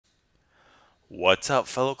What's up,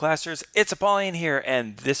 fellow classers? It's Apollyon here,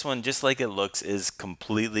 and this one, just like it looks, is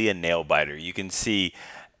completely a nail biter. You can see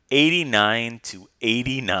 89 to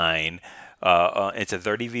 89. It's a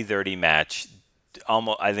 30v30 match.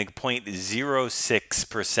 Almost, I think,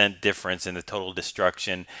 0.06% difference in the total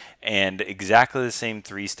destruction, and exactly the same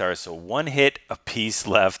 3 stars. So one hit a piece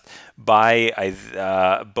left by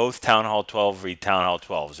both Town Hall 12 v Town Hall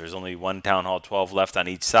 12s. There's only one Town Hall 12 left on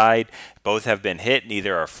each side. Both have been hit.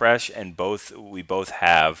 Neither are fresh, and we both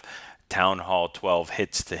have Town Hall 12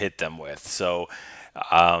 hits to hit them with. So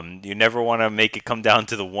you never want to make it come down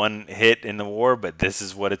to the one hit in the war, but this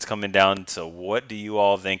is what it's coming down. So what do you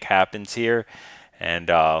all think happens here? And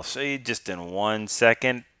I'll show you just in 1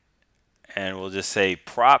 second. And we'll just say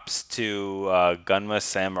props to Gunma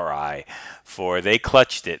Samurai for they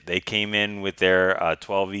clutched it. They came in with their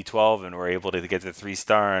 12v12 and were able to get the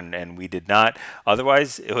 3-star, and we did not.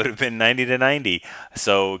 Otherwise, it would have been 90 to 90.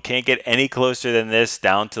 So can't get any closer than this,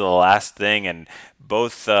 down to the last thing. And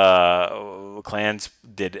both clans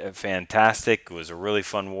did fantastic. It was a really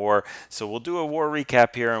fun war. So we'll do a war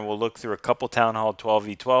recap here, and we'll look through a couple Town Hall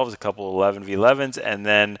 12v12s, a couple 11v11s, and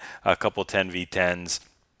then a couple 10v10s.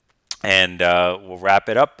 And we'll wrap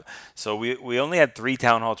it up. So we only had 3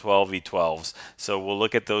 Town Hall 12v12s. So we'll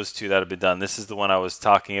look at those 2 that have been done. This is the one I was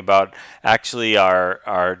talking about. Actually,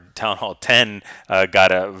 our Town Hall 10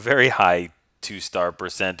 got a very high 2-star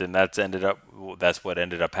percent, and that's what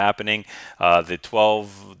ended up happening. The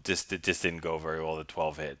 12 just didn't go very well. The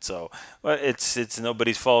 12 hit, so it's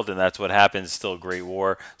nobody's fault, and that's what happens. Still a great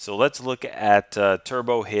war. So let's look at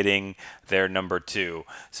Turbo hitting their number 2.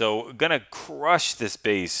 So gonna crush this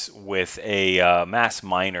base with a mass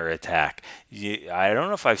miner attack. I don't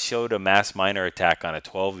know if I've showed a mass miner attack on a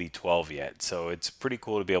 12v12 yet, so it's pretty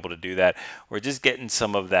cool to be able to do that. We're just getting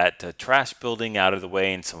some of that trash building out of the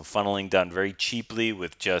way and some funneling done very cheaply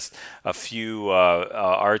with just a few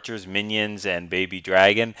archers, minions, and baby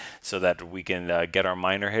dragon, so that we can get our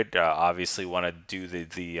miner hit. Obviously, want to do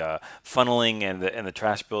the funneling and the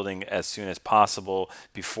trash building as soon as possible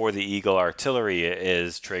before the Eagle artillery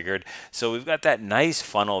is triggered. So we've got that nice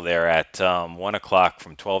funnel there at 1 o'clock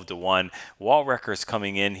from 12 to 1. Wall wreckers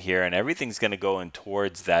coming in here, and everything's going to go in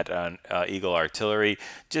towards that Eagle artillery.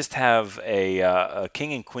 Just have a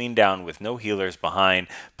king and queen down with no healers behind.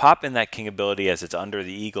 Pop in that king ability as it's under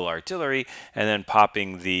the Eagle artillery, and then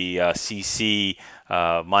popping the CC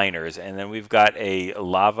miners, and then we've got a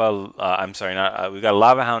lava. We've got a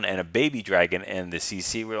lava hound and a baby dragon in the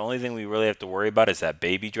CC. The only thing we really have to worry about is that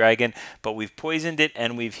baby dragon, but we've poisoned it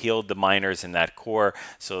and we've healed the miners in that core,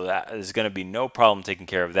 so that is going to be no problem taking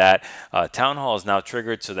care of that. Town Hall is now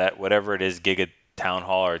triggered, so that whatever it is, Giga Town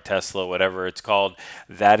Hall or Tesla, whatever it's called,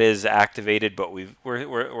 that is activated, but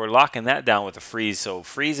we're locking that down with a freeze. So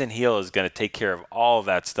freeze and heal is going to take care of all of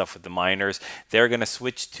that stuff with the miners. They're going to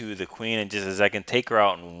switch to the queen, and just as I can take her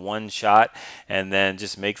out in one shot and then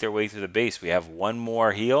just make their way through the base. We have one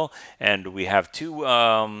more heal, and we have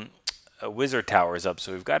 2 wizard towers up,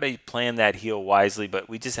 so we've got to plan that heal wisely, but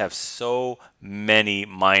we just have so many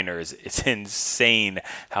miners. It's insane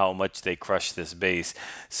how much they crush this base.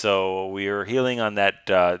 So we are healing on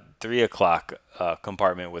that 3 o'clock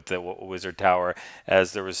compartment with the wizard tower,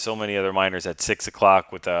 as there was so many other miners at 6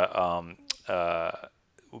 o'clock with a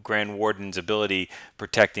Grand Warden's ability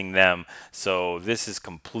protecting them. So this is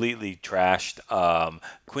completely trashed.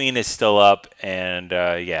 Queen is still up, and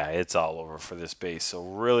yeah, it's all over for this base. So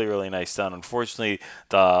really nice done. Unfortunately,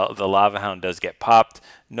 the lava hound does get popped.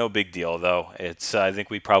 No big deal though. It's I think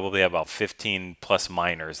we probably have about 15 plus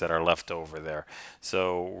miners that are left over there.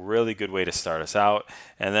 So really good way to start us out.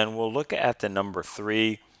 And then we'll look at the number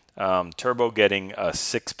 3, Turbo getting a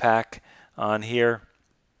 6-pack on here.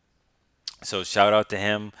 So shout out to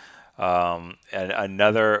him. And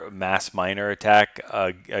another mass miner attack.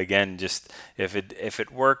 Again, just if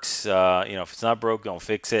it works, if it's not broke, don't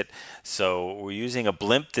fix it. So we're using a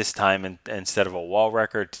blimp this time instead of a wall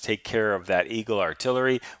wrecker to take care of that Eagle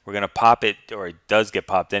artillery. We're gonna pop it, or it does get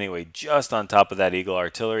popped anyway, just on top of that Eagle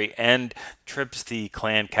artillery, and trips the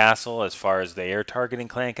clan castle as far as the air targeting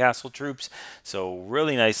clan castle troops. So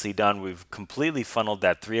really nicely done. We've completely funneled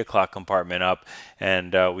that 3 o'clock compartment up,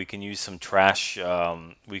 and we can use some trash.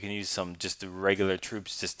 We can use some just the regular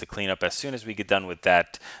troops just to clean up as soon as we get done with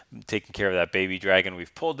that, taking care of that baby dragon.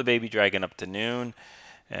 We've pulled the baby dragon up to noon,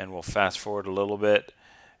 and we'll fast forward a little bit.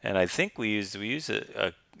 And I think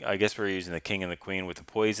I guess we're using the king and the queen with the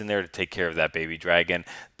poison there to take care of that baby dragon.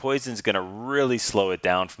 Poison's going to really slow it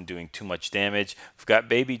down from doing too much damage. We've got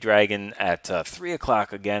baby dragon at 3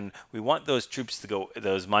 o'clock again. We want those troops to go,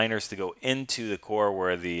 those miners to go into the core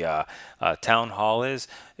where the town hall is.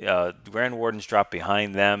 Grand Wardens drop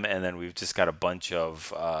behind them, and then we've just got a bunch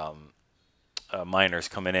of miners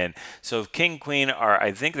coming in. So King, Queen are,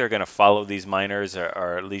 I think they're going to follow these miners,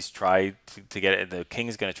 or at least try to get it. The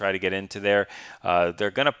King's going to try to get into there.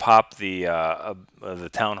 They're going to pop the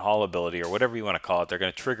Town Hall ability, or whatever you want to call it. They're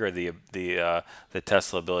going to trigger the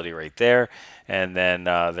Tesla ability right there, and then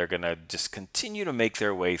they're going to just continue to make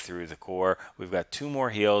their way through the core. We've got 2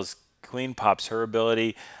 more heals. Queen pops her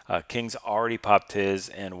ability, King's already popped his,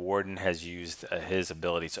 and Warden has used his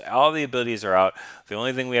ability. So all the abilities are out. The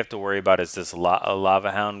only thing we have to worry about is this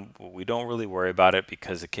Lava Hound. We don't really worry about it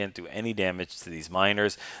because it can't do any damage to these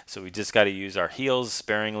miners. So we just got to use our heals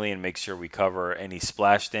sparingly and make sure we cover any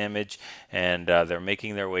splash damage. And they're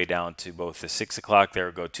making their way down to both the 6 o'clock.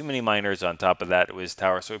 There go too many miners on top of that Wiz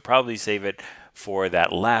Tower. So we probably save it for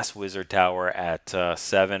that last Wizard Tower at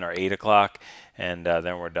 7 or 8 o'clock. And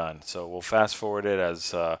then we're done. So we'll fast forward it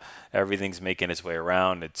as everything's making its way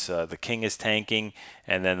around. It's the king is tanking,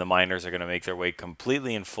 and then the miners are going to make their way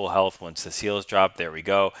completely in full health once the seals drop. There we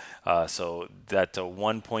go. So that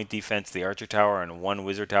 1 point defense, the archer tower and 1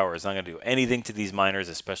 wizard tower is not going to do anything to these miners,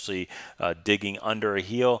 especially digging under a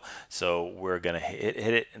heal. So we're going to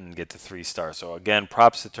hit it and get the 3 stars. So again,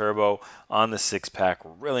 props to Turbo on the 6-pack.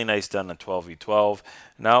 Really nice done on 12v12.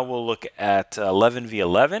 Now we'll look at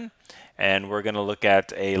 11v11. And we're going to look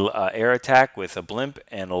at a air attack with a blimp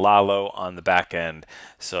and a Lalo on the back end.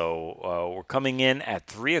 So we're coming in at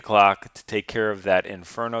 3 o'clock to take care of that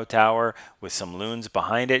Inferno Tower with some loons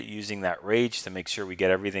behind it, using that rage to make sure we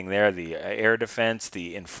get everything there. The air defense,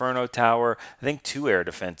 the Inferno Tower, I think 2 air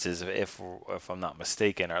defenses if I'm not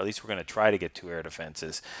mistaken, or at least we're going to try to get 2 air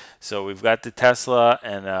defenses. So we've got the Tesla,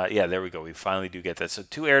 and yeah, there we go. We finally do get that. So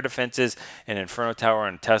 2 air defenses, an Inferno Tower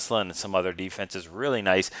and Tesla, and some other defenses. Really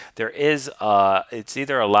nice. There is it's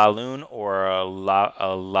either a Laloon or a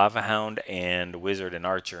Lava Hound and Wizard and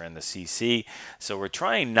Archer in the CC. So we're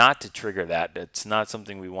trying not to trigger that. It's not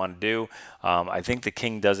something we want to do. I think the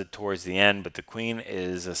King does it towards the end, but the Queen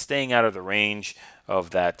is staying out of the range of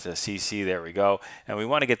that CC. There we go. And we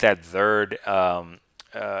want to get that third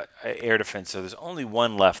air defense. So there's only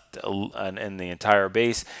 1 left in the entire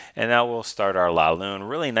base, and now we'll start our Laloon.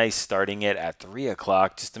 Really nice starting it at 3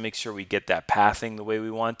 o'clock just to make sure we get that pathing the way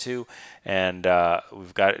we want to. And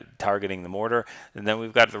we've got targeting the mortar, and then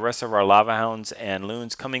we've got the rest of our Lava Hounds and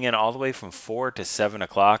Loons coming in all the way from 4 to 7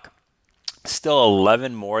 o'clock. Still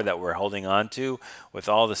 11 more that we're holding on to with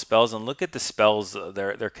all the spells. And look at the spells.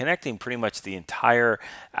 They're connecting pretty much the entire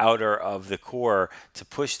outer of the core to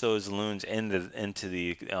push those loons into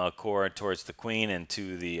the core towards the queen and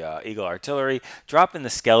to the eagle artillery. Dropping the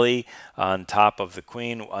skelly on top of the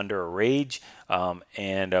queen under a rage.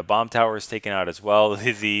 And a bomb tower is taken out as well.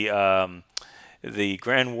 The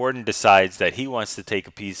Grand Warden decides that he wants to take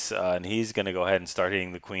a piece, and he's going to go ahead and start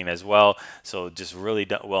hitting the Queen as well. So just really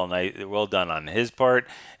well done on his part.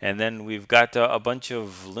 And then we've got a bunch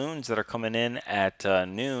of loons that are coming in at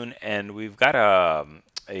noon, and we've got a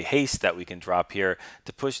haste that we can drop here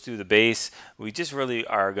to push through the base. We just really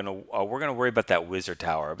are going to we're going to worry about that wizard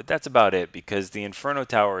tower, but that's about it, because the Inferno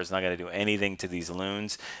Tower is not going to do anything to these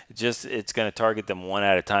loons. It's going to target them 1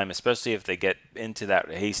 at a time, especially if they get into that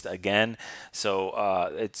haste again. So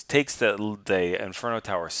it takes the Inferno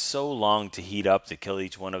Tower so long to heat up to kill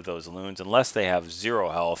each one of those loons, unless they have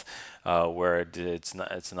 0 health. Where it's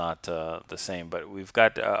not the same. But we've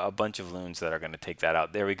got a bunch of loons that are going to take that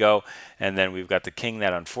out. There we go. And then we've got the King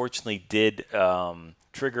that unfortunately did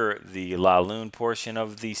trigger the Laloon portion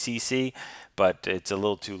of the CC, but it's a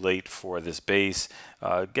little too late for this base.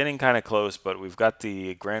 Getting kind of close, but we've got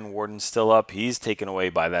the Grand Warden still up. He's taken away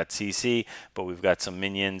by that CC, but we've got some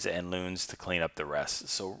minions and loons to clean up the rest.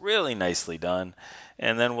 So really nicely done.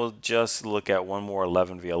 And then we'll just look at one more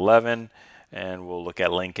 11v11. And we'll look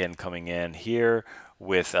at Lincoln coming in here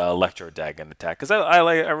with Electro Dragon attack, because I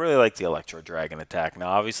really like the Electro Dragon attack. Now,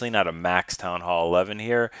 obviously not a max Town Hall 11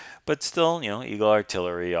 here, but still, Eagle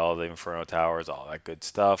Artillery, all the Inferno Towers, all that good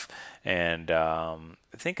stuff. And I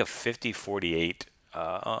think a 50-48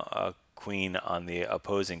 queen on the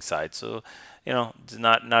opposing side. So, you know, it's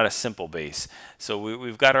not a simple base. So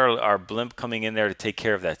we've got our blimp coming in there to take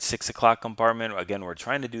care of that 6 o'clock compartment. Again, we're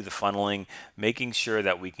trying to do the funneling, making sure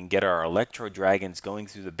that we can get our electro dragons going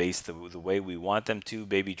through the base the way we want them to.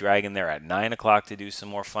 Baby dragon there at 9 o'clock to do some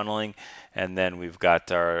more funneling. And then we've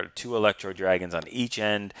got our 2 electro dragons on each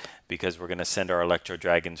end, because we're going to send our electro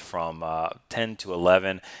dragons from 10 to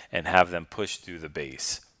 11 and have them push through the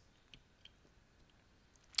base.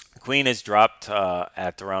 Queen is dropped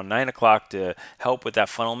at around 9 o'clock to help with that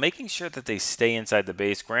funnel, making sure that they stay inside the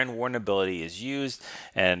base. Grand Warden ability is used,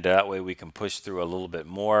 and that way we can push through a little bit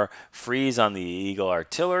more. Freeze on the Eagle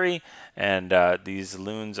Artillery, and these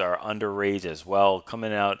loons are under rage as well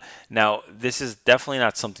coming out. Now, this is definitely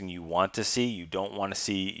not something you want to see. You don't want to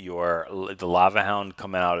see the Lava Hound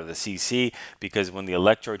coming out of the CC, because when the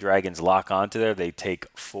Electro Dragons lock onto there, they take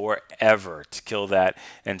forever to kill that,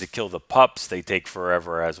 and to kill the pups, they take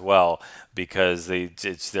forever as well, because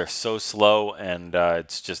they're so slow, and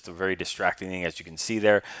it's just a very distracting thing, as you can see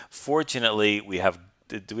there. Fortunately,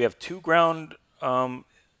 do we have 2 ground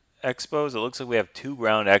expos? It looks like we have 2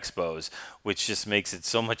 ground expos, which just makes it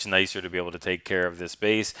so much nicer to be able to take care of this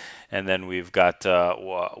base. And then we've got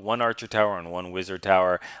 1 archer tower and 1 wizard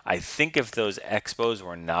tower. I think if those expos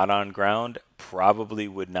were not on ground, probably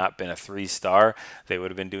would not been a 3-star. They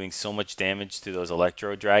would have been doing so much damage to those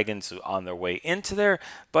electro dragons on their way into there.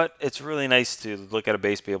 But it's really nice to look at a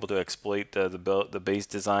base, be able to exploit the base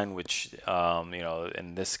design, which you know,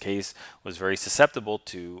 in this case was very susceptible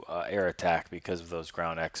to air attack because of those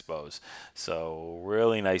ground expos. So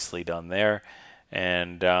really nicely done there.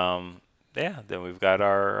 And yeah, then we've got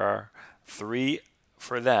our 3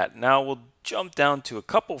 for that. Now we'll jump down to a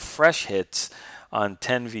couple fresh hits on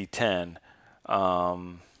 10v10.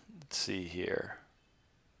 Let's see here.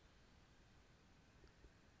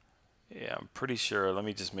 Yeah, I'm pretty sure. Let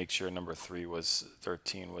me just make sure number 13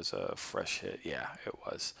 was a fresh hit. Yeah, it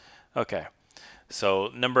was. Okay.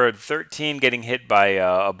 So number 13 getting hit by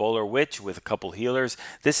a bowler witch with a couple healers.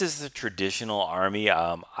 This is the traditional army.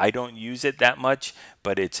 I don't use it that much,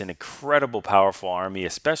 but it's an incredible powerful army,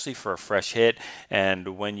 especially for a fresh hit.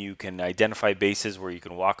 And when you can identify bases where you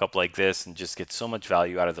can walk up like this and just get so much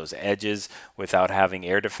value out of those edges without having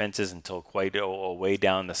air defenses until quite a way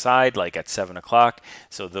down the side, like at 7 o'clock.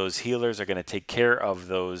 So those healers are going to take care of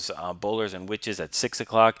those bowlers and witches at 6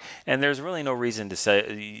 o'clock. And there's really no reason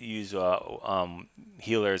to use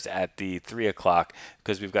healers at the 3 o'clock,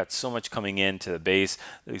 because we've got so much coming into the base.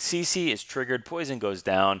 The CC is triggered, poison goes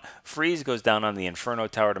down, freeze goes down on the Inferno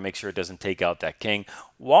Tower to make sure it doesn't take out that king.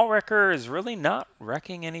 Wall Wrecker is really not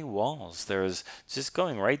wrecking any walls. There's just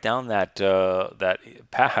going right down that that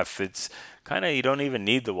path. It's kind of, you don't even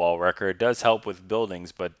need the Wall Wrecker. It does help with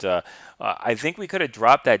buildings, but I think we could have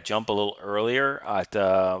dropped that jump a little earlier at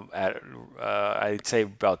I'd say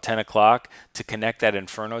about 10 o'clock to connect that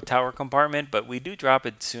Inferno Tower compartment, but we do drop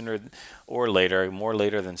it sooner or later, more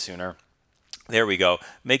later than sooner. There we go.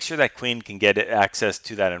 Make sure that queen can get access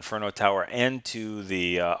to that Inferno Tower and to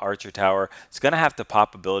the Archer Tower. It's going to have to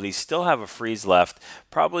pop abilities. Still have a freeze left.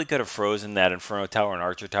 Probably could have frozen that Inferno Tower and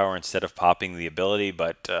Archer Tower instead of popping the ability.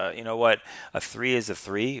 But you know what? A 3 is a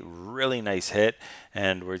 3. Really nice hit.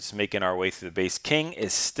 And we're just making our way through the base. King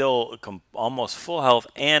is still almost full health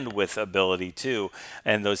and with ability too.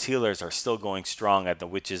 And those healers are still going strong at the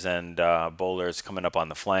witches and bowlers coming up on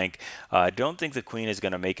the flank. I don't think the queen is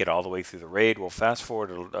going to make it all the way through the raid. We'll fast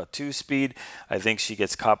forward a 2-speed. I think she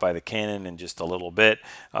gets caught by the cannon in just a little bit.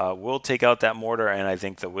 We'll take out that mortar, and I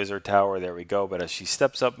think the wizard tower, there we go. But as she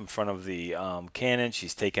steps up in front of the cannon,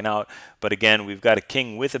 she's taken out. But again, we've got a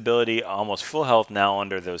king with ability, almost full health now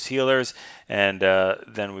under those healers. And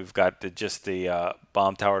then we've got just the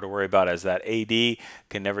bomb tower to worry about, as that AD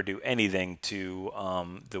can never do anything to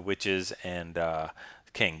the witches and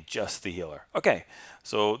king, just the healer. Okay,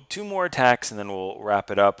 so 2 more attacks and then we'll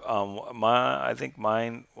wrap it up. I think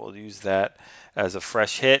mine, we'll use that as a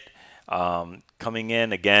fresh hit. Coming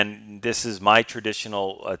in again, this is my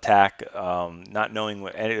traditional attack, not knowing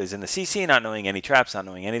what it is in the CC, not knowing any traps, not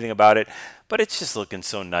knowing anything about it, but it's just looking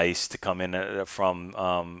so nice to come in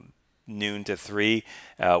from noon to 3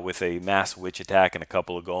 with a mass witch attack and a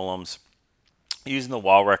couple of golems. Using the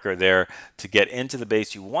wall wrecker there to get into the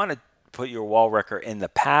base, you want to put your wall wrecker in the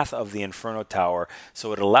path of the Inferno Tower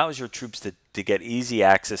so it allows your troops to get easy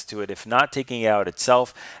access to it. If not taking it out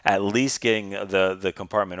itself, at least getting the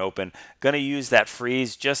compartment open. Going to use that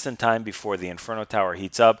freeze just in time before the Inferno Tower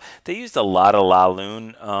heats up. They used a lot of Laloon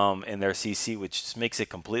in their CC, which just makes it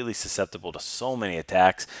completely susceptible to so many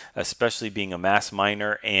attacks, especially being a mass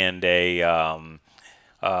miner and a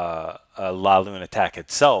La Lune attack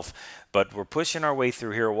itself. But we're pushing our way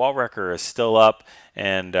through here. Wall Wrecker is still up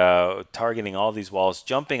and targeting all these walls.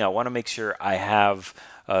 Jumping, I want to make sure I have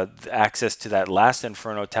access to that last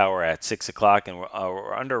Inferno Tower at 6 o'clock, and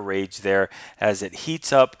we're under rage there. As it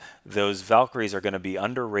heats up, those Valkyries are going to be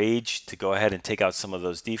under rage to go ahead and take out some of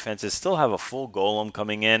those defenses. Still have a full Golem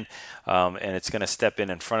coming in, and it's going to step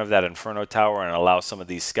in front of that Inferno Tower and allow some of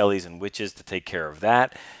these Skellies and Witches to take care of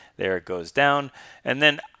that. There it goes down. And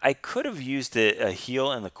then I could have used a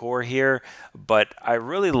heal in the core here, but I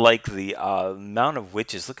really like the amount of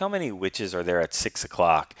witches. Look how many witches are there at 6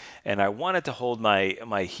 o'clock. And I wanted to hold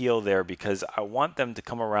my heal there because I want them to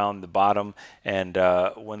come around the bottom. And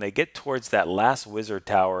when they get towards that last wizard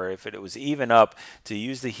tower, if it was even up, to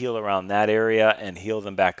use the heal around that area and heal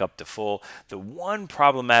them back up to full. The one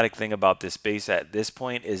problematic thing about this base at this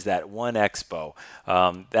point is that one Expo.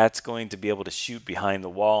 That's going to be able to shoot behind the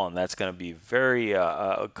wall, and that's going to be very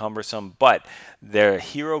cumbersome. But their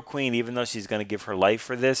hero queen, even though she's going to give her life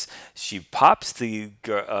for this, she pops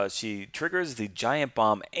she triggers the giant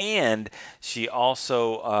bomb, and she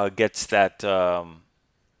also gets that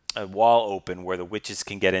a wall open where the witches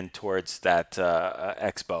can get in towards that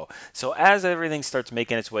Expo. So as everything starts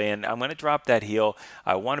making its way in, I'm going to drop that heal.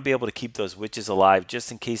 I want to be able to keep those witches alive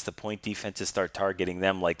just in case the point defenses start targeting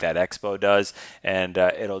them like that Expo does, and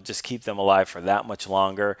it'll just keep them alive for that much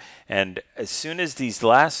longer. And as soon as these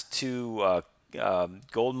last two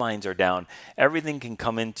gold mines are down, everything can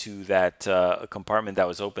come into that compartment that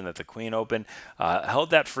was open, that the queen opened. Held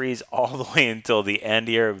that freeze all the way until the end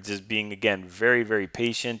here, just being, again, very, very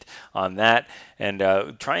patient on that, and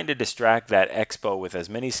trying to distract that Expo with as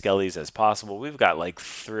many Skellies as possible. We've got like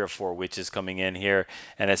 3 or 4 witches coming in here,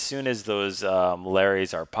 and as soon as those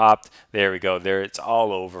Malaries are popped, there we go. There, it's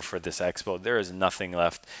all over for this Expo. There is nothing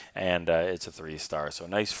left, and it's a 3-star. So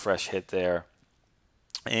nice fresh hit there.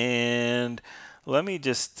 And let me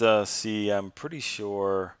just see. I'm pretty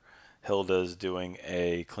sure Hilda's doing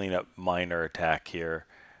a cleanup miner attack here.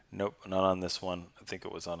 Nope, not on this one. I think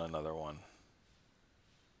it was on another one.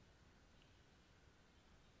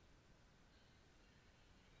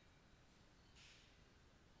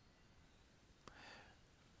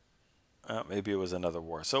 Maybe it was another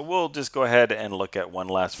war. So we'll just go ahead and look at one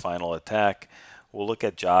last final attack. We'll look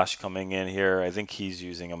at Josh coming in here. I think he's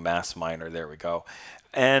using a mass miner. There we go.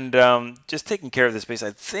 And just taking care of this base.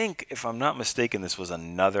 I think, if I'm not mistaken, this was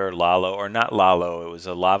another Lalo, or not Lalo. It was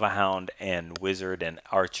a Lava Hound and Wizard and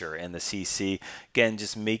Archer in the CC. Again,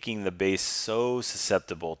 just making the base so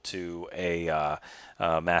susceptible to a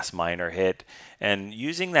mass miner hit, and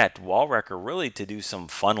using that wall wrecker really to do some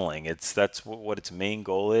funneling. That's what its main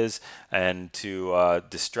goal is, and to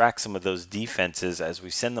distract some of those defenses as we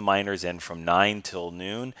send the miners in from 9 till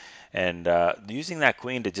noon, and using that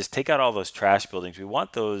queen to just take out all those trash buildings. We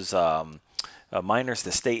want those miners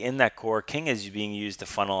to stay in that core. King is being used to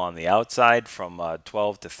funnel on the outside from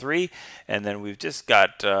 12 to 3, and then we've just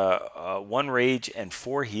got 1 rage and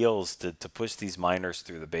 4 heals to push these miners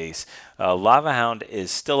through the base. Lava Hound is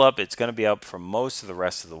still up. It's going to be up for most of the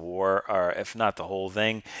rest of the war, or if not the whole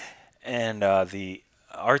thing, and the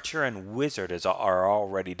Archer and Wizard are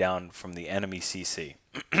already down from the enemy CC.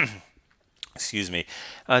 Excuse me.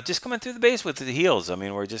 Just coming through the base with the heals. I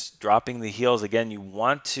mean, we're just dropping the heals. Again, you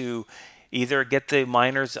want to either get the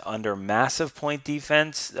miners under massive point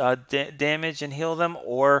defense damage and heal them,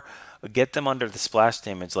 or get them under the splash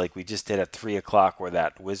damage like we just did at 3 o'clock where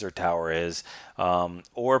that wizard tower is,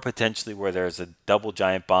 or potentially where there's a double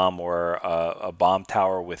giant bomb or a bomb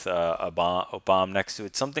tower with a bomb next to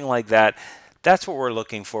it, something like that. That's what we're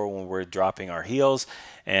looking for when we're dropping our heals.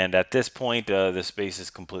 And at this point, the space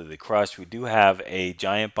is completely crushed. We do have a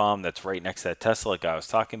giant bomb that's right next to that Tesla like I was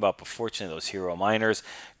talking about, but fortunately those hero miners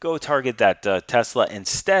go target that Tesla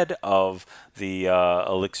instead of the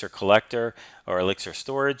elixir collector or elixir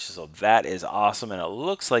storage. So that is awesome, and it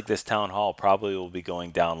looks like this town hall probably will be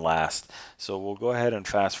going down last. So we'll go ahead and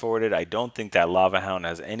fast forward it. I don't think that Lava Hound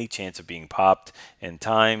has any chance of being popped in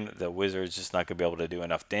time. The wizard's just not going to be able to do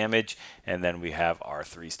enough damage, and then we have our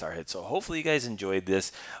 3-star hit. So hopefully you guys enjoyed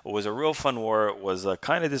this. It was a real fun war. It was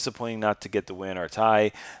kind of disappointing not to get the win or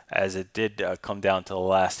tie, as it did come down to the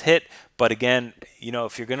last hit. But again, you know,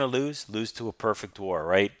 if you're going to lose to a perfect war,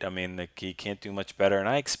 right? I mean, like, you can't do much better. And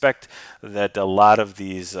I expect that a lot of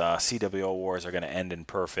these CWL wars are going to end in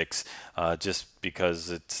perfects, just because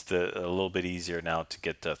it's a little bit easier now to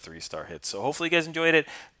get the 3-star hits. So hopefully you guys enjoyed it.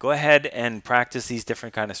 Go ahead and practice these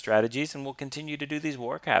different kind of strategies, and we'll continue to do these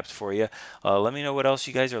war caps for you. Let me know what else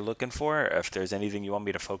you guys are looking for, if there's anything you want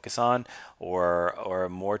me to focus on, or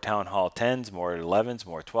more Town Hall 10s, more 11s,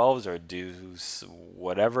 more 12s, or do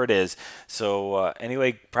whatever it is. So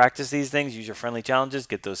anyway, practice these things, use your friendly challenges,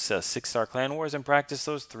 get those 6-star clan wars, and practice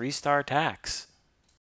those 3-star attacks.